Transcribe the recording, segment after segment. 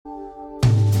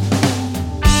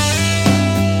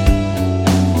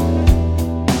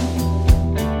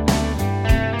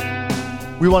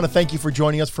We want to thank you for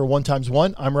joining us for One Times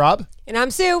One. I'm Rob. And I'm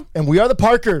Sue. And we are the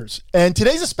Parkers. And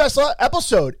today's a special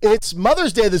episode. It's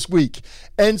Mother's Day this week.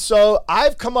 And so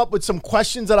I've come up with some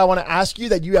questions that I want to ask you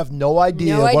that you have no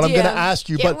idea what I'm going to ask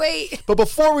you. Can't wait. But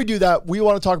before we do that, we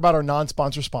want to talk about our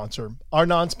non-sponsor sponsor. Our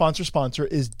non-sponsor sponsor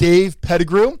is Dave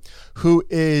Pettigrew, who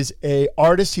is an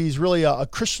artist. He's really a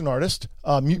Christian artist,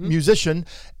 musician.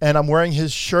 And I'm wearing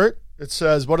his shirt. It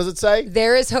says, what does it say?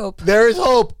 There is hope. There is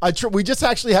hope. We just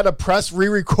actually had to press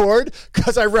re-record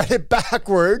because I read it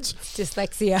backwards.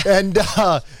 Dyslexia. And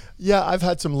yeah, I've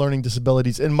had some learning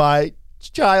disabilities in my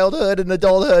childhood and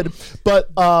adulthood. But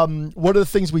one of the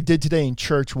things we did today in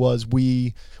church was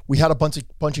we had a bunch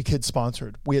of kids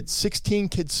sponsored. We had 16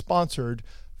 kids sponsored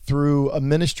through a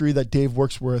ministry that Dave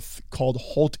works with called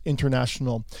Holt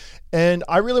International. And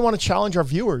I really want to challenge our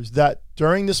viewers that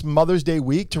during this Mother's Day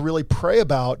week to really pray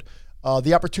about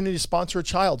the opportunity to sponsor a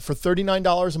child. For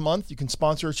 $39 a month, you can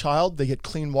sponsor a child. They get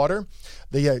clean water,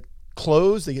 they get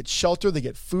clothes, they get shelter, they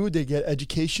get food, they get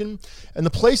education. And the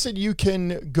place that you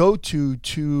can go to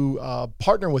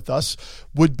partner with us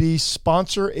would be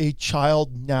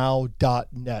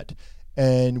sponsorachildnow.net.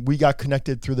 And we got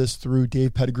connected through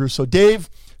Dave Pettigrew. So Dave,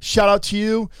 shout out to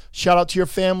you, shout out to your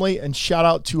family, and shout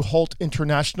out to Holt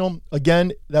International.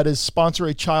 Again, that is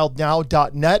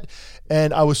sponsorachildnow.net.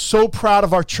 And I was so proud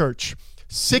of our church.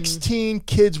 16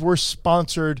 kids were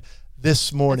sponsored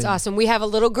this morning. That's awesome. We have a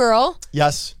little girl.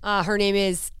 Yes. Her name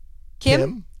is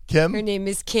Kim. Kim. Her name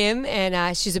is Kim,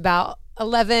 and she's about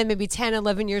 11, maybe 10,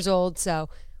 11 years old. So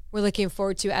we're looking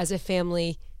forward to, as a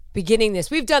family, beginning this.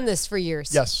 We've done this for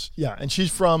years. Yes. Yeah. And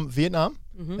she's from Vietnam.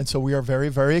 And so we are very,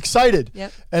 very excited.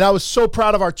 Yep. And I was so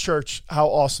proud of our church, how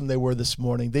awesome they were this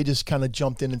morning. They just kind of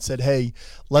jumped in and said, hey,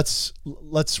 let's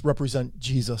represent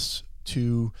Jesus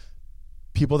to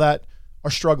people that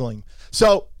are struggling.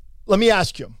 So let me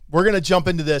ask you, we're going to jump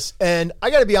into this. And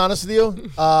I got to be honest with you.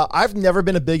 I've never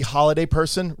been a big holiday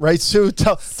person, right? Sue,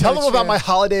 tell them about my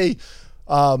holiday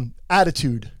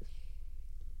attitude.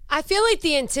 I feel like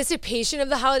the anticipation of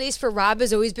the holidays for Rob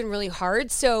has always been really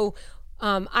hard. So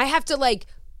I have to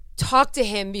talk to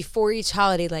him before each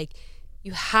holiday.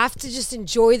 You have to just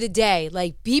enjoy the day.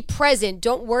 Be present.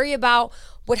 Don't worry about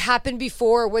what happened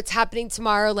before or what's happening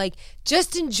tomorrow.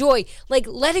 Just enjoy.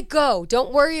 Let it go.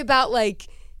 Don't worry about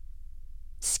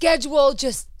schedule.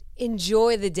 Just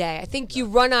enjoy the day. I think you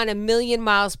run on 1,000,000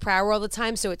 miles per hour all the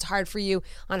time. So it's hard for you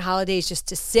on holidays just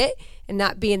to sit and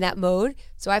not be in that mode.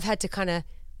 So I've had to kind of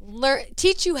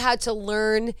teach you how to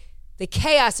learn the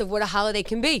chaos of what a holiday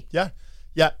can be. Yeah.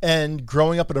 Yeah. And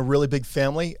growing up in a really big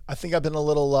family, I think I've been a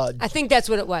little... I think that's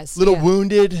what it was.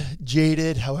 Wounded,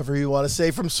 jaded, however you want to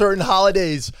say, from certain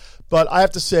holidays. But I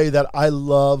have to say that I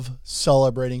love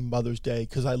celebrating Mother's Day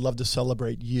because I love to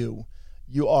celebrate you.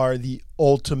 You are the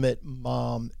ultimate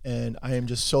mom. And I am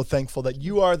just so thankful that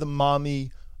you are the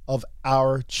mommy of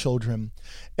our children.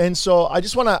 And so I'm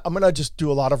going to just do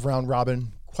a lot of round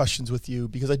robin questions with you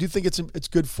because I do think it's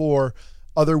good for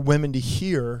other women to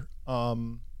hear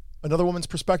another woman's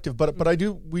perspective. But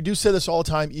we do say this all the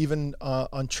time, even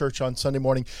on church on Sunday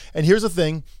morning. And here's the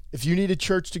thing: if you need a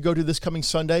church to go to this coming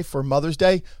Sunday for Mother's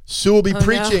Day, Sue will be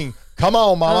preaching. No. Come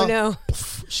on, Mama. Oh no,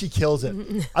 she kills it.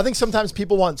 I think sometimes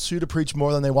people want Sue to preach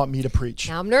more than they want me to preach.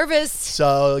 Now I'm nervous.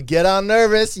 So get on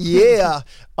nervous, yeah.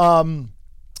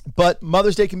 But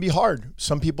Mother's Day can be hard.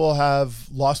 Some people have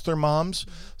lost their moms.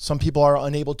 Some people are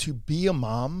unable to be a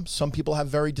mom. Some people have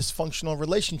very dysfunctional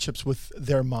relationships with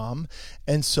their mom.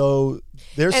 And so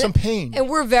there's some pain. And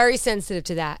we're very sensitive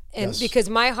to that. And yes. Because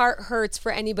my heart hurts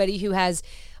for anybody who has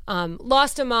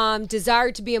lost a mom,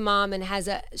 desired to be a mom, and has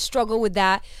a struggle with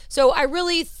that. So I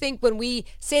really think when we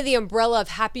say the umbrella of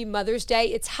Happy Mother's Day,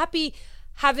 it's happy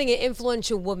having an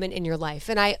influential woman in your life.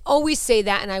 And I always say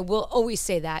that, and I will always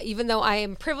say that. Even though I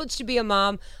am privileged to be a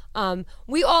mom,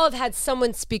 we all have had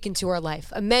someone speak into our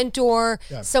life, a mentor,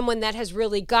 someone that has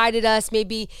really guided us.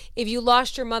 Maybe if you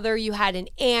lost your mother, you had an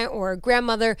aunt or a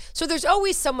grandmother. So there's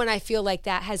always someone, I feel like,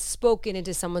 that has spoken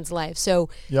into someone's life. So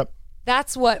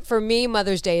that's what, for me,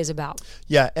 Mother's Day is about.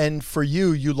 Yeah, and for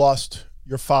you lost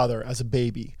your father as a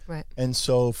baby. Right. And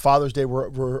so Father's Day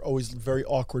were always very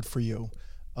awkward for you.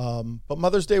 But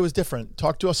Mother's Day was different.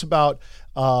 Talk to us about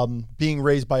being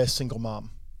raised by a single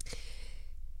mom.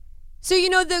 So,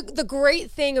 the great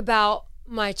thing about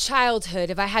my childhood,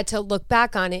 if I had to look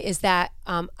back on it, is that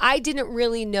I didn't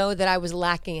really know that I was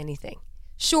lacking anything.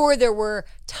 Sure, there were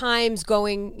times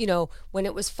going, when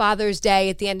it was Father's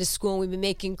Day at the end of school and we'd be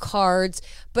making cards,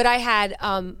 but I had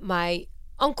my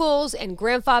uncles and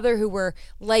grandfather who were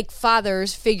like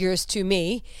fathers figures to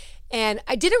me. And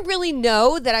I didn't really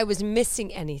know that I was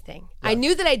missing anything. Yeah. I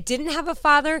knew that I didn't have a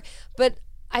father, but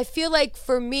I feel like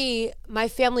for me, my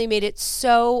family made it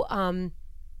so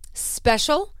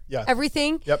special. Yeah.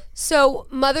 Everything. Yep. So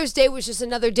Mother's Day was just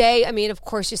another day. I mean, of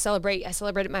course, I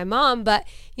celebrated my mom, but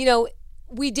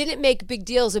we didn't make big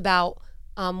deals about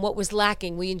what was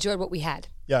lacking. We enjoyed what we had.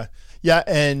 Yeah. Yeah.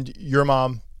 And your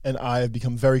mom and I have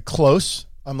become very close.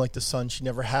 I'm like the son she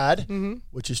never had,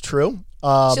 which is true.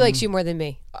 She likes you more than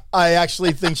me. I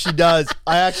actually think she does.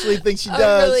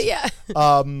 Oh, really? Yeah.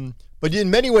 But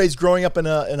in many ways, growing up in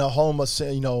a home,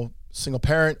 single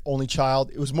parent, only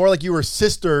child, it was more like you were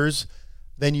sisters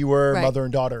than you were mother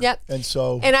and daughter. Yep.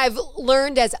 And I've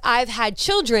learned as I've had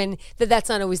children that that's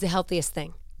not always the healthiest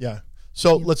thing. Yeah.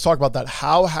 So let's talk about that.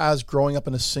 How has growing up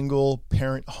in a single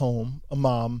parent home, a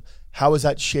mom, how has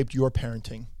that shaped your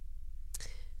parenting?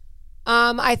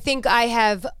 I think I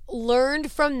have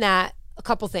learned from that a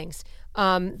couple things.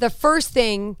 The first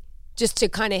thing, just to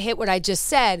kind of hit what I just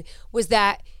said, was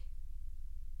that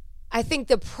I think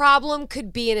the problem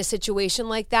could be in a situation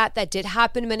like that did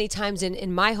happen many times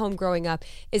in my home growing up,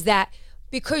 is that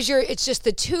because it's just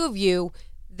the two of you,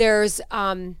 there's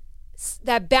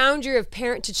that boundary of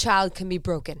parent to child can be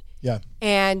broken. Yeah.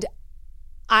 And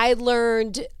I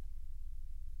learned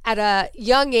at a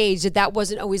young age that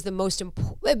wasn't always the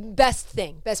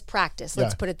best practice.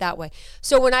 Let's put it that way.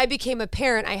 So when I became a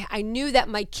parent, I knew that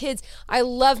I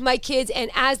love my kids, and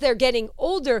as they're getting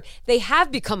older, they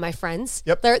have become my friends.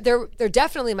 Yep. They're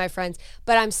definitely my friends,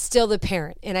 but I'm still the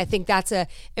parent, and I think that's a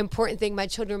important thing. My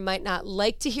children might not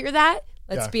like to hear that.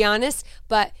 Let's be honest,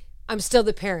 but I'm still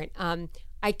the parent.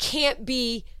 I can't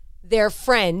be their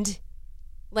friend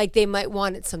like they might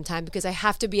want it sometime, because I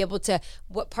have to be able to,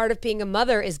 what part of being a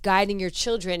mother is guiding your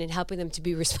children and helping them to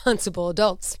be responsible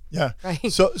adults. Yeah. Right.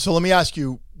 So let me ask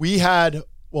you,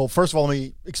 first of all, let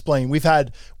me explain. We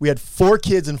had 4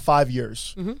 kids in 5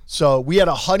 years. Mm-hmm. So we had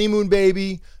a honeymoon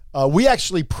baby. We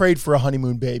actually prayed for a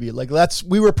honeymoon baby.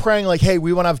 We were praying like, hey,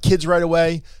 we want to have kids right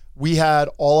away. We had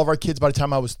all of our kids by the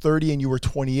time I was 30 and you were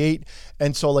 28.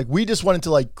 And so we just went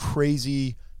into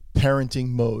crazy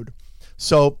parenting mode.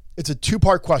 So it's a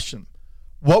 2-part question.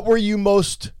 What were you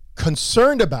most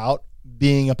concerned about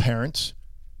being a parent,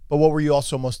 but what were you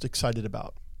also most excited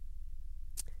about?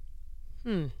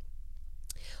 Well,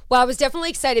 I was definitely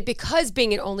excited because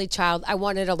being an only child, I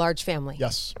wanted a large family.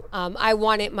 Yes. I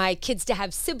wanted my kids to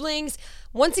have siblings.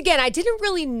 Once again, I didn't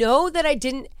really know that I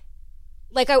didn't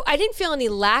feel any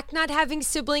lack not having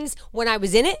siblings when I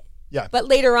was in it. Yeah. But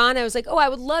later on, I was like, I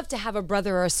would love to have a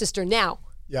brother or a sister now.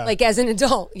 Yeah. As an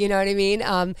adult, you know what I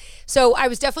mean? So I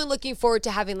was definitely looking forward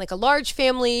to having a large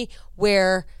family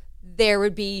where there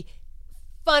would be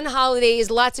fun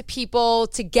holidays, lots of people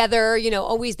together,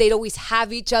 they'd always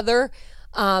have each other.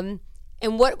 And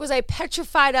what was I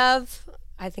petrified of?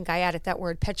 I think I added that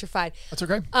word, petrified. That's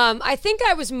okay. I think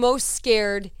I was most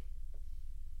scared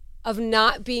of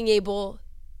not being able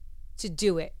to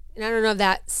do it. And I don't know if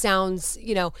that sounds,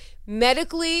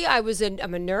 medically,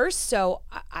 I'm a nurse, so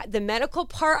the medical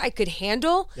part I could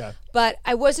handle, but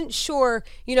I wasn't sure,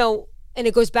 and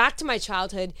it goes back to my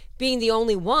childhood, being the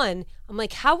only one. I'm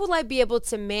like, how will I be able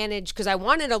to manage, because I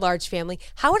wanted a large family,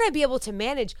 how would I be able to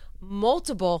manage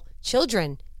multiple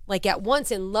children, at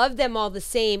once, and love them all the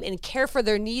same and care for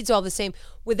their needs all the same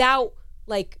without,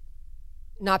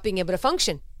 not being able to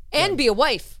function? And be a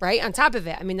wife, right? On top of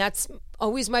it. I mean, that's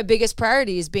always my biggest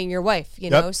priority, is being your wife,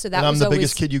 So that I'm the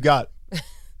biggest kid you got.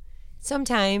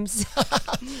 Sometimes.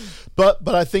 But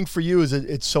I think for you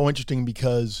it's so interesting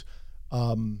because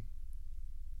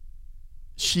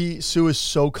Sue is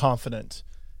so confident.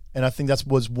 And I think that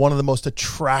was one of the most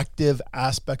attractive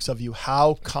aspects of you,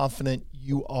 how confident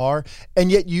you are.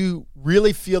 And yet you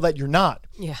really feel that you're not.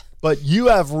 Yeah. But you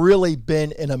have really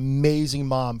been an amazing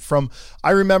mom.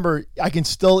 I remember, I can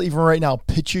still, even right now,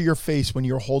 picture your face when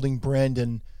you're holding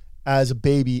Brandon as a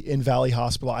baby in Valley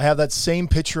Hospital. I have that same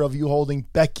picture of you holding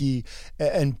Becky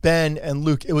and Ben and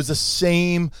Luke. It was the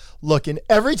same look. And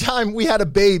every time we had a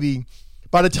baby,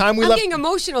 by the time we I'm left, getting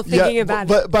emotional thinking about it.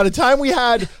 But by the time we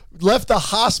had left the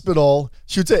hospital,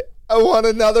 she would say, I want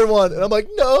another one. And I'm like,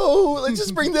 no, let's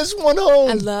just bring this one home.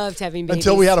 I loved having babies.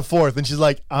 Until we had a 4th. And she's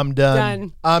like, I'm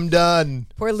done. I'm done.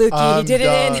 Poor Lukey. He did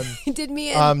it in. He did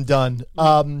me in. I'm done.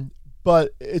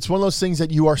 But it's one of those things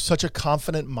that you are such a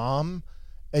confident mom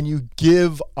and you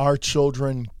give our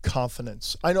children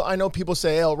confidence. I know people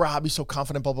say, oh, Rob, you're so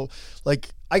confident, blah, blah.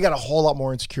 I got a whole lot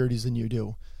more insecurities than you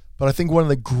do. But I think one of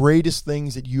the greatest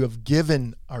things that you have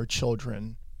given our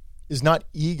children is not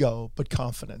ego, but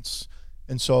confidence.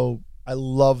 And so I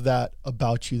love that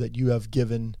about you, that you have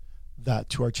given that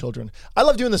to our children. I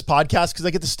love doing this podcast because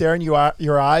I get to stare in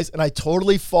your eyes, and I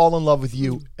totally fall in love with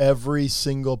you every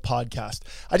single podcast.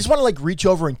 I just want to like reach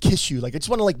over and kiss you. Like I just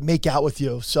want to like make out with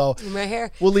you. So my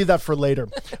hair. We'll leave that for later.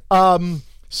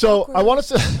 So I want us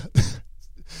to,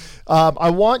 I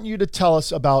want you to tell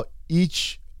us about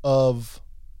each of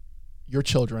your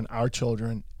children, our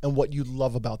children, and what you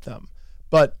love about them.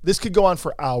 But this could go on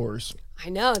for hours. I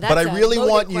know. That's but I really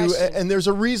want you, question. and there's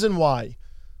a reason why.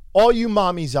 All you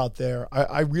mommies out there,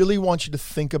 I really want you to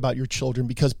think about your children,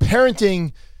 because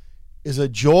parenting is a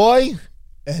joy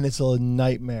and it's a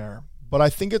nightmare. But I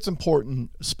think it's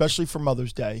important, especially for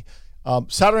Mother's Day.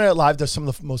 Saturday Night Live does some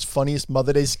of the most funniest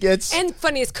Mother Day skits. And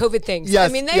funniest COVID things. Yes,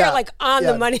 I mean, they are like on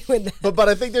the money with that. But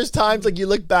I think there's times like you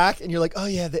look back and you're like, oh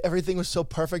yeah, everything was so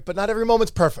perfect, but not every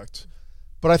moment's perfect.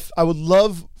 But I would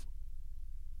love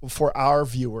for our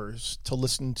viewers to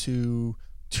listen to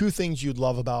 2 things you'd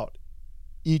love about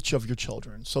each of your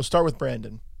children. So start with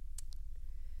Brandon.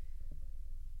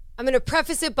 I'm going to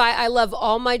preface it by I love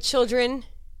all my children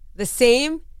the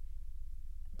same,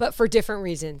 but for different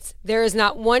reasons. There is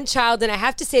not one child, and I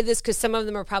have to say this because some of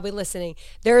them are probably listening,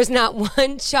 there is not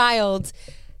one child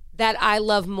that I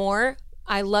love more.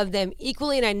 I love them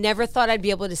equally, and I never thought I'd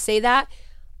be able to say that.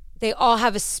 They all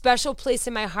have a special place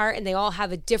in my heart, and they all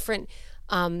have a different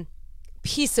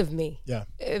piece of me. Yeah.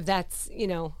 If that's,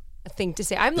 a thing to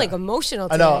say. I'm like emotional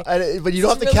today. I know, but you don't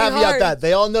have to really caveat hard. That.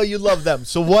 They all know you love them.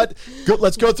 So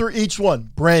let's go through each one.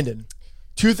 Brandon,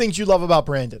 2 things you love about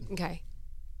Brandon. Okay.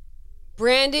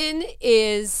 Brandon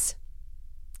is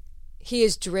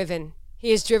driven.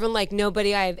 He is driven like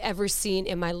nobody I have ever seen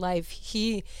in my life.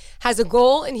 He has a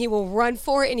goal and he will run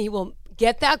for it and he will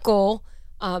get that goal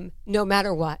no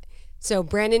matter what. So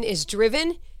Brandon is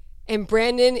driven and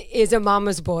Brandon is a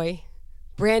mama's boy.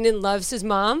 Brandon loves his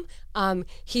mom.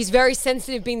 He's very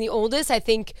sensitive being the oldest. I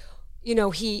think,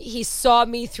 he saw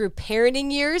me through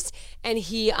parenting years and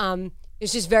he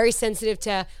is just very sensitive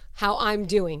to how I'm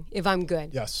doing, if I'm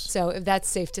good. Yes. So if that's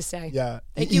safe to say. Yeah.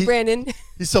 Thank you, Brandon.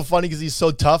 He's so funny because he's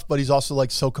so tough, but he's also like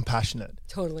so compassionate.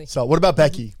 Totally. So what about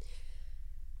Becky?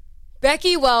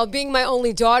 Becky, well, being my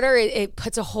only daughter, it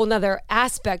puts a whole nother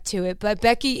aspect to it. But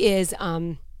Becky is,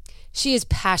 she is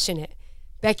passionate.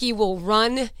 Becky will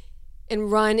run,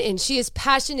 and she is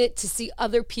passionate to see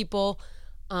other people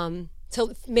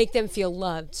to make them feel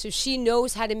loved. So she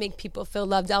knows how to make people feel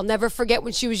loved. I'll never forget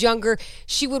when she was younger,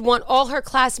 she would want all her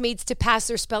classmates to pass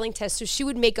their spelling test. So she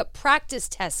would make up practice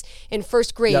tests in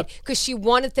first grade because she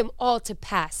wanted them all to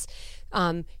pass.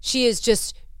 She is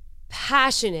just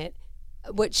passionate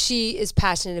what she is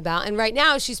passionate about. And right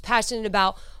now she's passionate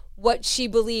about what she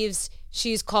believes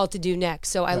she's called to do next.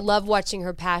 So I love watching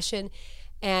her passion.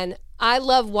 And I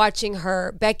love watching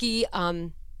her. Becky,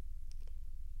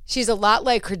 she's a lot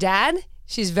like her dad.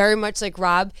 She's very much like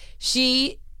Rob.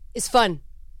 She is fun.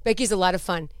 Becky's a lot of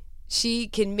fun. She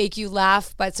can make you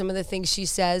laugh by some of the things she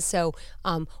says. So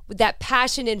with that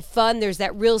passion and fun, there's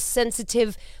that real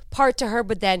sensitive part to her,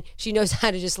 but then she knows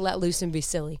how to just let loose and be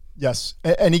silly. Yes.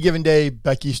 Any given day,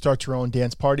 Becky starts her own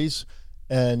dance parties.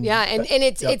 And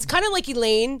it's kind of like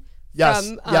Elaine.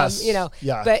 Yes,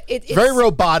 but it's very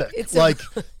robotic. It's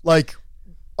like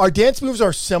our dance moves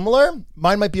are similar.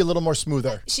 Mine might be a little more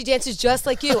smoother. She dances just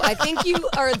like you. I think you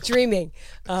are dreaming.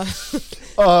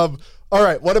 All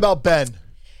right. What about Ben?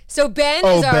 So Ben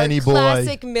is our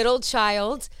classic middle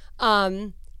child.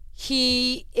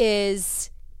 He is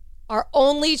our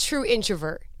only true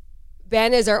introvert.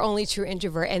 Ben is our only true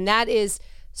introvert, and that is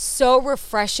so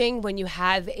refreshing when you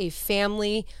have a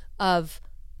family of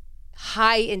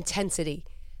high intensity.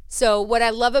 So what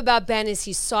I love about Ben is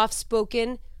he's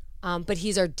soft-spoken, but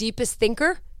he's our deepest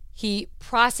thinker. He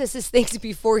processes things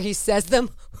before he says them.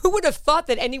 Who would have thought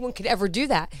that anyone could ever do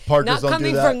that? Partners Not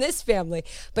coming from this family.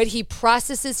 But he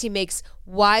processes, he makes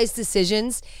wise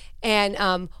decisions.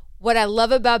 And what I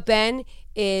love about Ben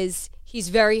is he's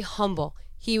very humble.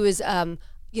 He was,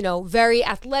 very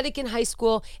athletic in high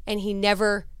school, and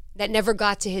that never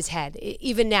got to his head.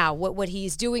 Even now, what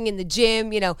he's doing in the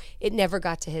gym, it never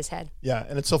got to his head. Yeah,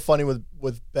 and it's so funny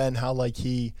with Ben how like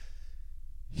he's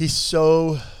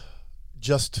so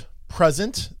just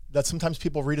present that sometimes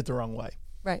people read it the wrong way.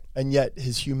 Right. And yet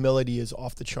his humility is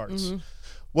off the charts. Mm-hmm.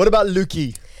 What about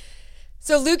Lukey?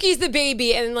 So Lukey's the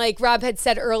baby, and like Rob had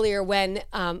said earlier, when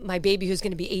my baby, who's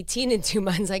going to be 18 in 2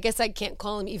 months, I guess I can't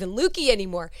call him even Lukey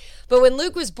anymore. But when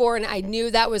Luke was born, I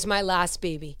knew that was my last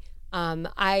baby.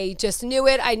 I just knew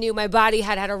it. I knew my body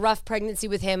had a rough pregnancy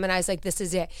with him, and I was like, this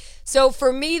is it. So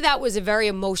for me, that was a very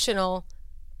emotional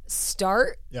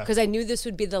start because I knew this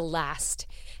would be the last.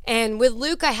 And with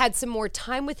Luke, I had some more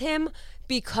time with him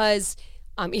because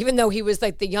even though he was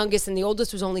like the youngest and the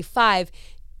oldest was only 5.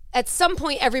 At some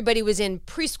point, everybody was in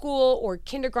preschool or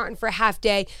kindergarten for a half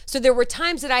day. So there were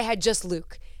times that I had just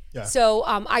Luke. Yeah. So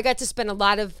I got to spend a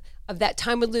lot of that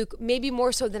time with Luke, maybe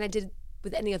more so than I did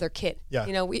with any other kid. Yeah.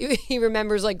 You know, he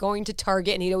remembers like going to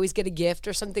Target and he'd always get a gift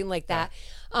or something like that.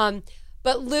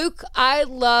 But Luke, I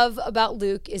love about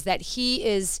Luke is that he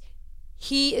is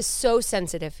so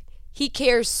sensitive. He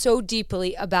cares so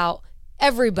deeply about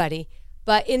everybody.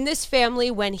 But in this family,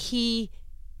 when he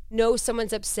knows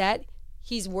someone's upset,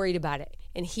 he's worried about it.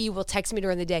 And he will text me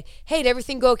during the day, hey, did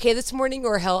everything go okay this morning?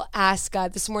 Or he'll ask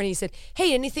this morning, he said,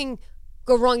 hey, anything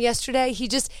go wrong yesterday?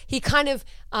 He kind of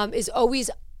is always,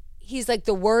 he's like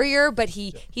the worrier, but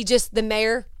he just the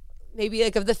mayor, maybe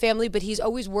like of the family, but he's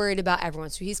always worried about everyone.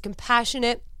 So he's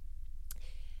compassionate.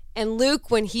 And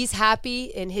Luke, when he's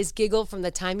happy and his giggle from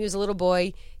the time he was a little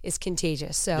boy is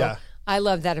contagious. So I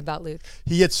love that about Luke.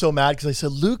 He gets so mad because I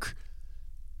said, Luke,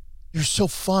 you're so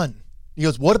fun. He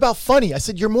goes, what about funny? I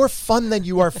said, you're more fun than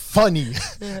you are funny.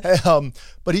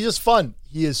 But he's just fun.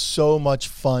 He is so much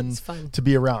fun to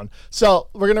be around. So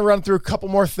we're going to run through a couple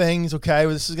more things, okay?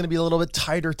 This is going to be a little bit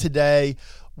tighter today.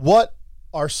 What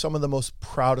are some of the most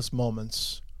proudest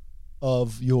moments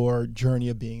of your journey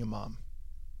of being a mom?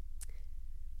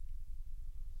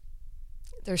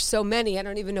 There's so many. I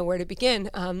don't even know where to begin.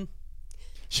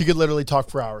 She could literally talk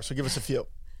for hours, so give us a few.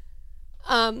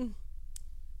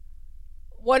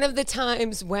 One of the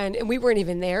times when, and we weren't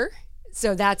even there,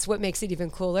 so that's what makes it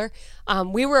even cooler.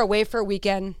 We were away for a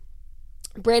weekend.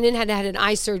 Brandon had an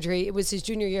eye surgery. It was his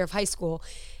junior year of high school.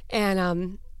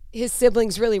 And his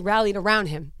siblings really rallied around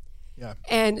him. Yeah.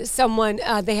 And someone,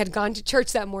 they had gone to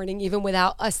church that morning, even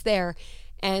without us there.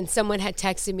 And someone had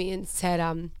texted me and said,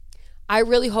 I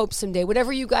really hope someday,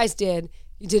 whatever you guys did,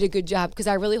 you did a good job. Because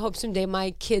I really hope someday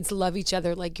my kids love each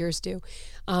other like yours do.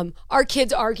 Our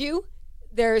kids argue.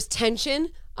 There's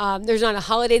tension. There's not a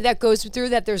holiday that goes through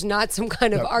that there's not some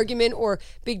kind of argument or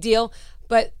big deal.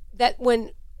 But that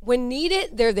when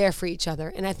needed, they're there for each other.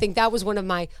 And I think that was one of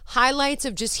my highlights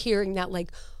of just hearing that,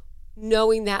 like,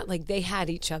 knowing that, like, they had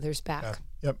each other's back. Yeah.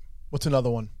 Yep. What's another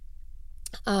one?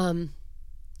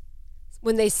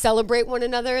 When they celebrate one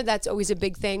another, that's always a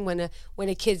big thing. When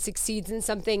a kid succeeds in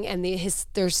something and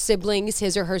their siblings,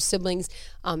 his or her siblings,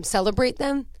 celebrate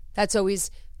them, that's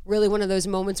always really one of those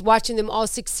moments. Watching them all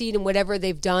succeed in whatever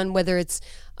they've done, whether it's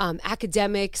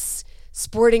academics,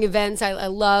 sporting events. I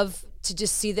love to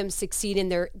just see them succeed in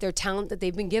their talent that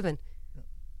they've been given.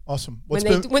 Awesome. When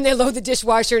they load the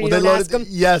dishwasher and you don't ask them.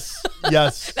 Yes.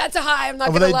 That's a high. I'm not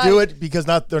going to lie. When they do it because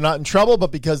they're not in trouble,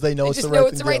 but because they know it's the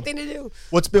right thing to do.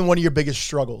 What's been one of your biggest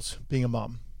struggles being a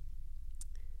mom?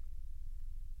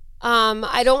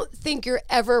 I don't think you're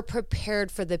ever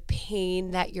prepared for the pain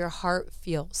that your heart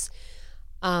feels.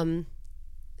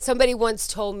 Somebody once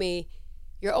told me,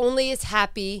 you're only as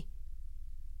happy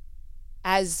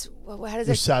as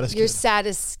your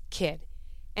saddest kid.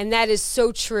 And that is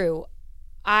so true.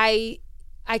 I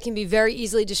can be very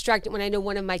easily distracted when I know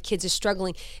one of my kids is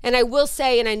struggling. And I will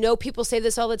say, and I know people say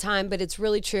this all the time, but it's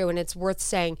really true and it's worth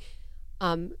saying,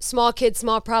 small kids,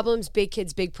 small problems, big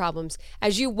kids, big problems.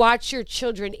 As you watch your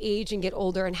children age and get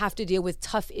older and have to deal with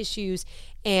tough issues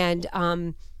and,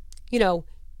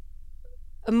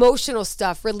 emotional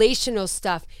stuff, relational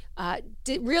stuff,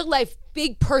 real life,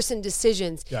 big person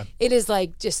decisions. Yeah. It is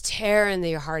like just tearing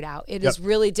their heart out. It is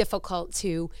really difficult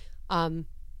to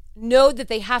know that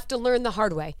they have to learn the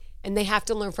hard way and they have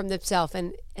to learn from themselves.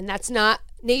 And that's not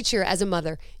nature as a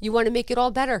mother. You want to make it all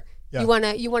better. Yeah.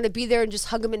 You want to be there and just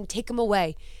hug them and take them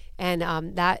away. And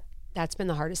that's been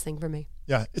the hardest thing for me.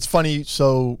 Yeah, it's funny.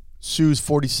 So Sue's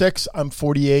 46, I'm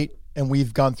 48, and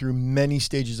we've gone through many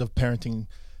stages of parenting.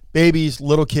 Babies,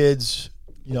 little kids,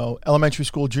 elementary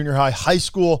school, junior high, high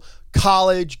school,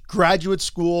 college, graduate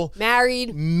school.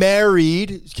 Married.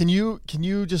 Can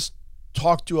you just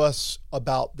talk to us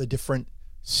about the different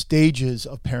stages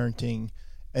of parenting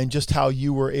and just how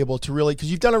you were able to really,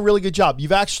 because you've done a really good job.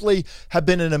 You've actually have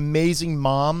been an amazing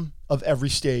mom of every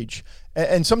stage.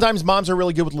 And sometimes moms are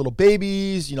really good with little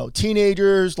babies,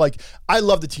 teenagers. Like, I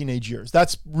love the teenage years.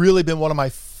 That's really been one of my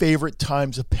favorite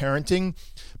times of parenting.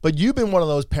 But you've been one of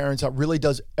those parents that really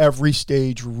does every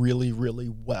stage really, really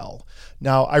well.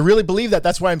 Now, I really believe that.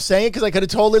 That's why I'm saying it, because I could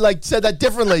have totally said that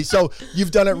differently. So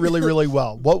you've done it really, really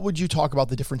well. What would you talk about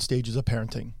the different stages of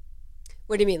parenting?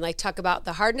 What do you mean? Like, talk about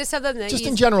the hardness of them? Just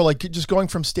in general, like just going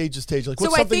from stage to stage. Like,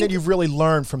 what's something that you've really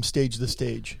learned from stage to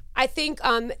stage? I think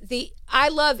I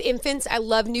love infants. I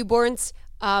love newborns.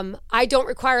 I don't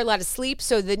require a lot of sleep,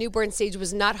 so the newborn stage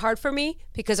was not hard for me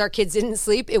because our kids didn't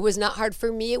sleep. It was not hard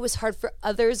for me. It was hard for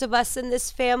others of us in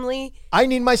this family. I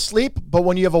need my sleep, but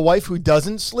when you have a wife who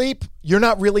doesn't sleep, you're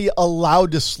not really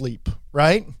allowed to sleep,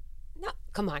 right? No,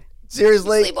 come on.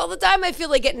 Seriously? You sleep all the time, I feel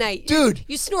like, at night. Dude.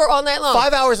 You snore all night long.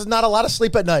 5 hours is not a lot of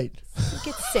sleep at night. You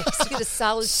get 6. You get a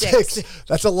solid 6.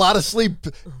 That's a lot of sleep,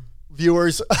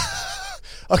 viewers.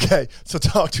 Okay, so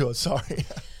talk to us. Sorry.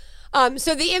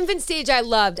 So the infant stage I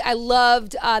loved. I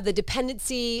loved the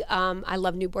dependency. I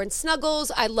love newborn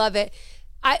snuggles. I love it.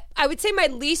 I would say my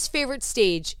least favorite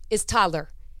stage is toddler.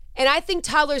 And I think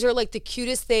toddlers are like the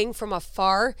cutest thing from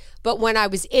afar. But when I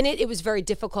was in it, it was very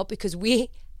difficult because we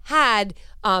had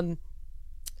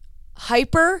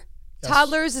hyper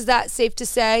toddlers. Is that safe to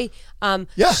say?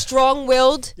 Yeah.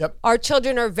 Strong-willed. Yep. Our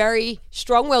children are very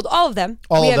strong-willed. All of them.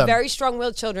 We have very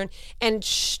strong-willed children. And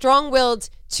strong-willed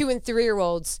 2- and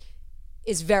 3-year-olds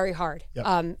is very hard.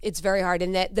 Yep. It's very hard.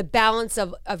 And that the balance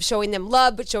of showing them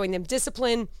love, but showing them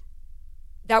discipline,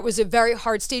 that was a very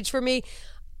hard stage for me.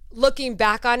 Looking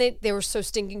back on it, they were so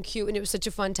stinking cute and it was such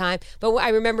a fun time. But I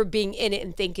remember being in it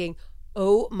and thinking,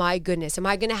 oh my goodness, am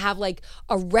I going to have like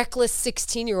a reckless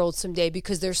 16-year-old someday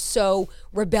because they're so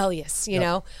rebellious, you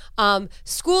know?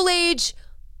 School age,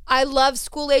 I love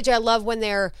school age. I love when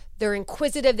they're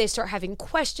inquisitive. They start having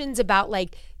questions about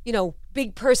like, you know,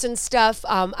 big person stuff.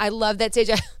 I love that stage.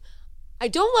 I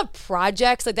don't love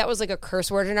projects. Like that was like a curse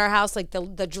word in our house, like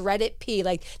the dreaded P.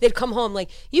 Like they'd come home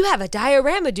like, you have a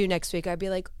diorama due next week. I'd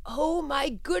be like, oh my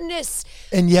goodness.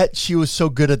 And yet she was so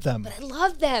good at them. But I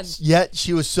love them. Yet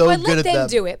she was so good at them. I let them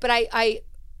do it, but I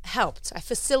helped. I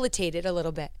facilitated a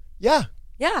little bit. Yeah.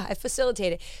 Yeah, I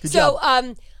facilitated. Good job.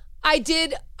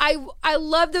 I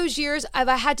love those years. If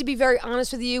I had to be very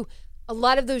honest with you, a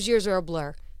lot of those years are a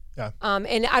blur. Yeah.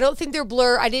 And I don't think they're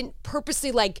blur. I didn't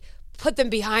purposely like put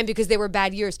them behind because they were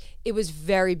bad years. It was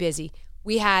very busy.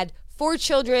 We had 4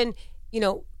 children,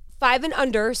 5 and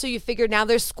under. So you figure now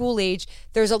they're school age.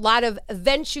 There's a lot of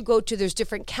events you go to. There's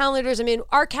different calendars. I mean,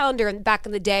 our calendar back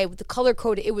in the day with the color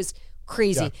code, it was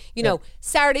crazy.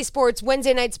 Saturday sports,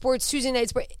 Wednesday night sports, Tuesday night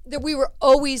sports. We were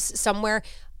always somewhere.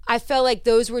 I felt like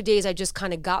those were days I just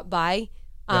kind of got by.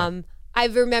 I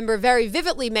remember very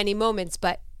vividly many moments,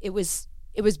 but it was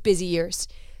busy years.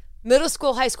 Middle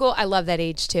school, high school, I love that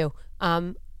age too.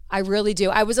 I really do.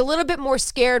 I was a little bit more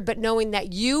scared, but knowing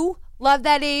that you love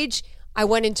that age, I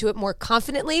went into it more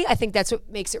confidently. I think that's what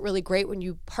makes it really great when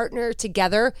you partner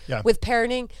together with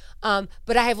parenting.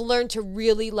 But I have learned to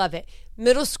really love it.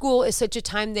 Middle school is such a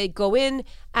time they go in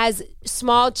as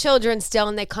small children still,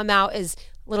 and they come out as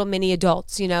little mini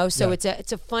adults, So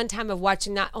it's a fun time of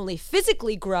watching not only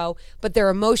physically grow, but their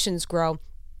emotions grow.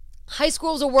 High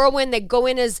school is a whirlwind. They go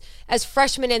in as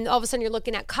freshmen, and all of a sudden you're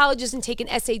looking at colleges and taking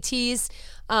SATs.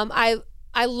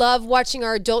 I love watching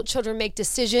our adult children make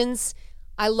decisions.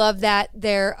 I love that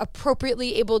they're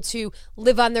appropriately able to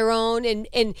live on their own,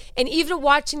 and even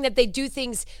watching that they do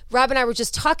things. Rob and I were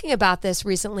just talking about this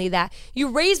recently, that you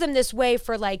raise them this way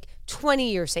for like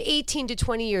 20 years, say 18 to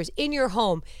 20 years in your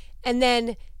home, and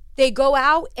then they go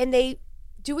out and they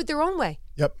do it their own way.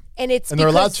 Yep. And they're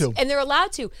allowed to. And they're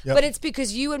allowed to. Yep. But it's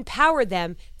because you empower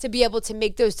them to be able to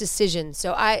make those decisions.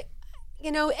 So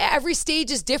every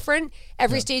stage is different.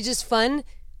 Every stage is fun.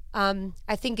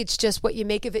 I think it's just what you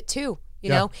make of it too, you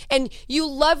know? And you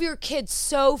love your kids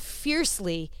so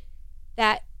fiercely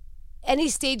that any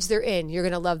stage they're in, you're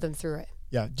going to love them through it.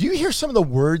 Yeah. Do you hear some of the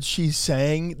words she's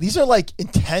saying? These are like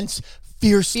intense,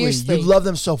 fiercely. You love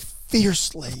them so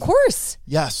fiercely. Of course.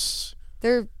 Yes.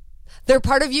 They're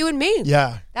part of you and me.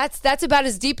 Yeah. That's about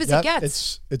as deep as it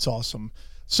gets. It's awesome.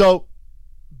 So,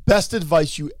 best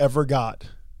advice you ever got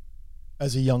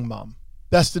as a young mom?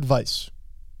 Best advice.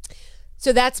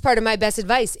 So that's part of my best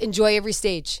advice. Enjoy every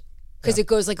stage because it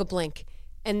goes like a blink.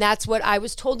 And that's what I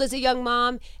was told as a young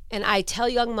mom. And I tell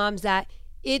young moms that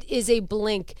it is a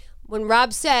blink. When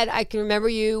Rob said, I can remember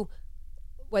you,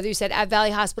 whether you said at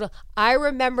Valley Hospital, I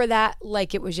remember that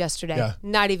like it was yesterday. Yeah.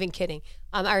 Not even kidding.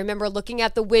 I remember looking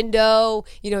out the window,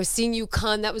 seeing you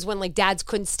come. That was when like dads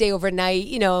couldn't stay overnight,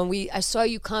 and I saw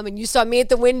you come and you saw me at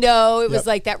the window. It was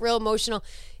like that real emotional.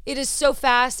 It is so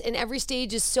fast and every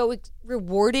stage is so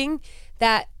rewarding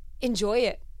that enjoy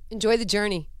it. Enjoy the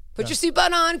journey. Put your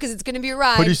seatbelt on because it's going to be a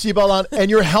ride. Put your seatbelt on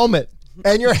and your helmet.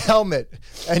 And your helmet.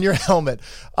 And your helmet.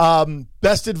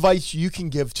 Best advice you can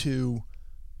give to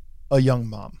a young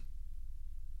mom.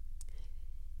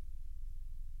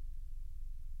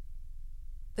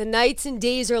 The nights and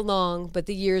days are long, but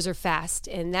the years are fast.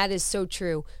 And that is so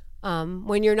true.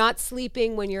 When you're not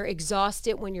sleeping, when you're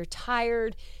exhausted, when you're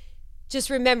tired, just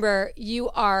remember you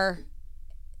are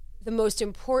the most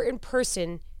important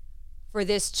person for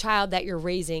this child that you're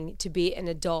raising to be an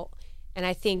adult. And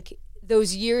I think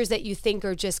those years that you think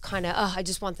are just kind of, I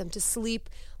just want them to sleep,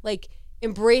 like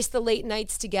embrace the late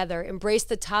nights together, embrace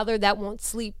the toddler that won't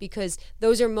sleep, because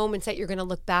those are moments that you're going to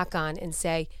look back on and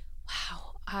say,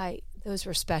 wow, those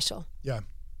were special. Yeah.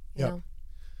 You know?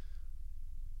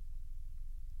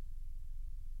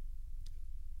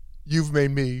 You've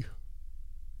made me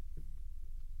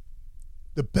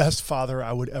the best father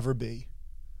I would ever be.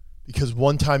 Because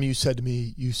one time you said to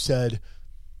me,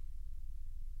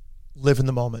 live in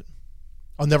the moment.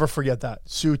 I'll never forget that.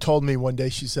 Sue told me one day,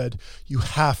 she said, you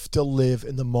have to live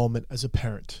in the moment as a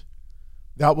parent.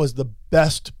 That was the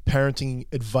best parenting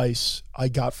advice I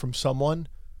got from someone,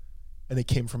 and it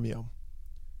came from you.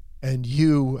 And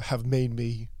you have made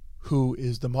me, who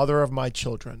is the mother of my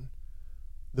children,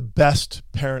 the best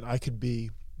parent I could be,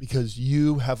 because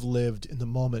you have lived in the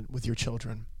moment with your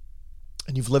children,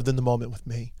 and you've lived in the moment with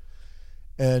me.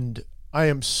 And I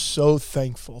am so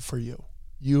thankful for you.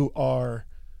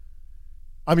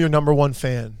 I'm your number one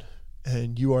fan,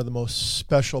 and you are the most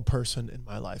special person in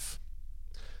my life.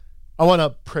 I want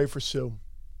to pray for Sue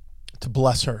to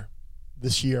bless her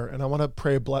this year, and I want to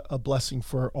pray a blessing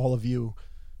for all of you,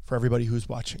 for everybody who's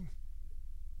watching.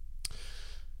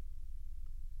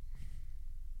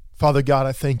 Father God,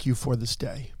 I thank you for this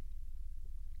day.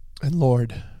 And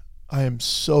Lord, I am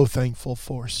so thankful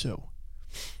for Sue.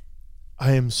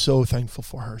 I am so thankful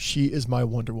for her. She is my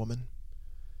Wonder Woman.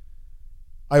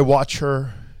 I watch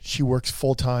her. She works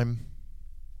full time.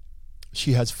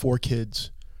 She has 4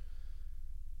 kids.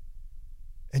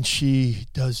 And she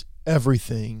does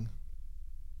everything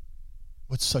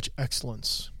with such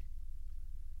excellence.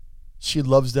 She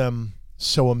loves them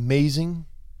so amazing.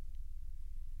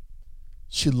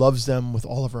 She loves them with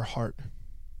all of her heart.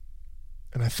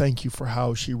 And I thank you for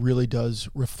how she really does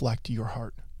reflect your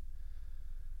heart.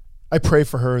 I pray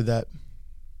for her that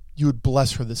you would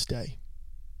bless her this day,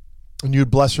 and you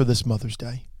would bless her this Mother's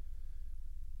Day.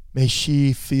 May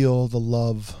she feel the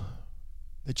love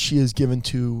that she has given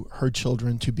to her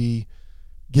children to be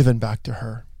given back to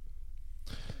her.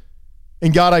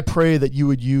 And God, I pray that you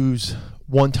would use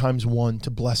 1 times 1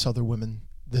 to bless other women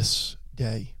this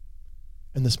day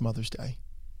and this Mother's Day.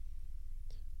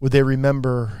 Would they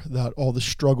remember that all the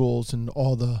struggles and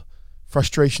all the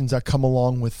frustrations that come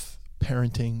along with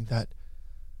parenting, that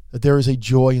there is a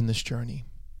joy in this journey.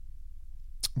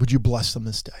 Would you bless them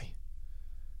this day?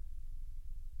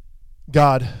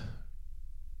 God,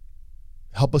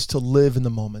 help us to live in the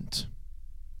moment,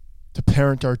 to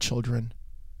parent our children,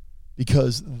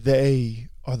 because they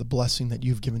are the blessing that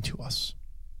you've given to us.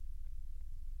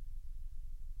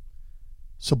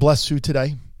 So bless Sue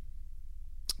today.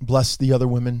 Bless the other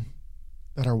women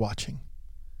that are watching.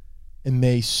 And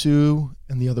may Sue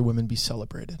and the other women be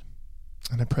celebrated.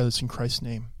 And I pray this in Christ's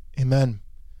name. Amen.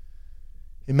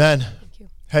 Amen. Thank you.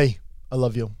 Hey, I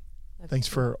love you. Thanks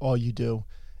for all you do.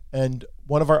 And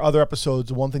one of our other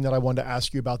episodes, one thing that I wanted to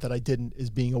ask you about that I didn't is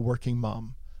being a working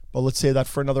mom. But let's say that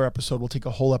for another episode. We'll take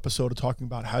a whole episode of talking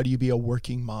about how do you be a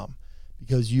working mom,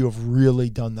 because you have really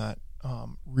done that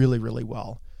really, really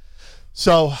well.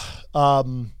 So I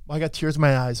got tears in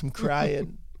my eyes. I'm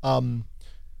crying.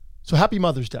 So happy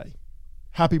Mother's Day.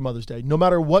 Happy Mother's Day. No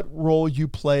matter what role you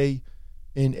play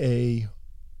in a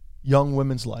young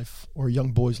woman's life or a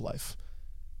young boy's life,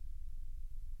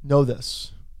 know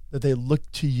this, that they look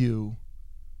to you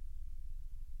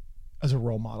as a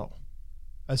role model,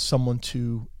 as someone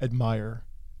to admire,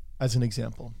 as an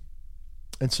example.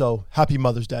 And so happy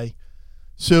Mother's Day.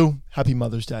 Sue, happy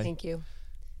Mother's Day. Thank you.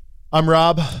 I'm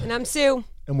Rob. And I'm Sue.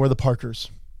 And we're the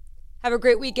Parkers. Have a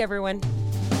great week, everyone.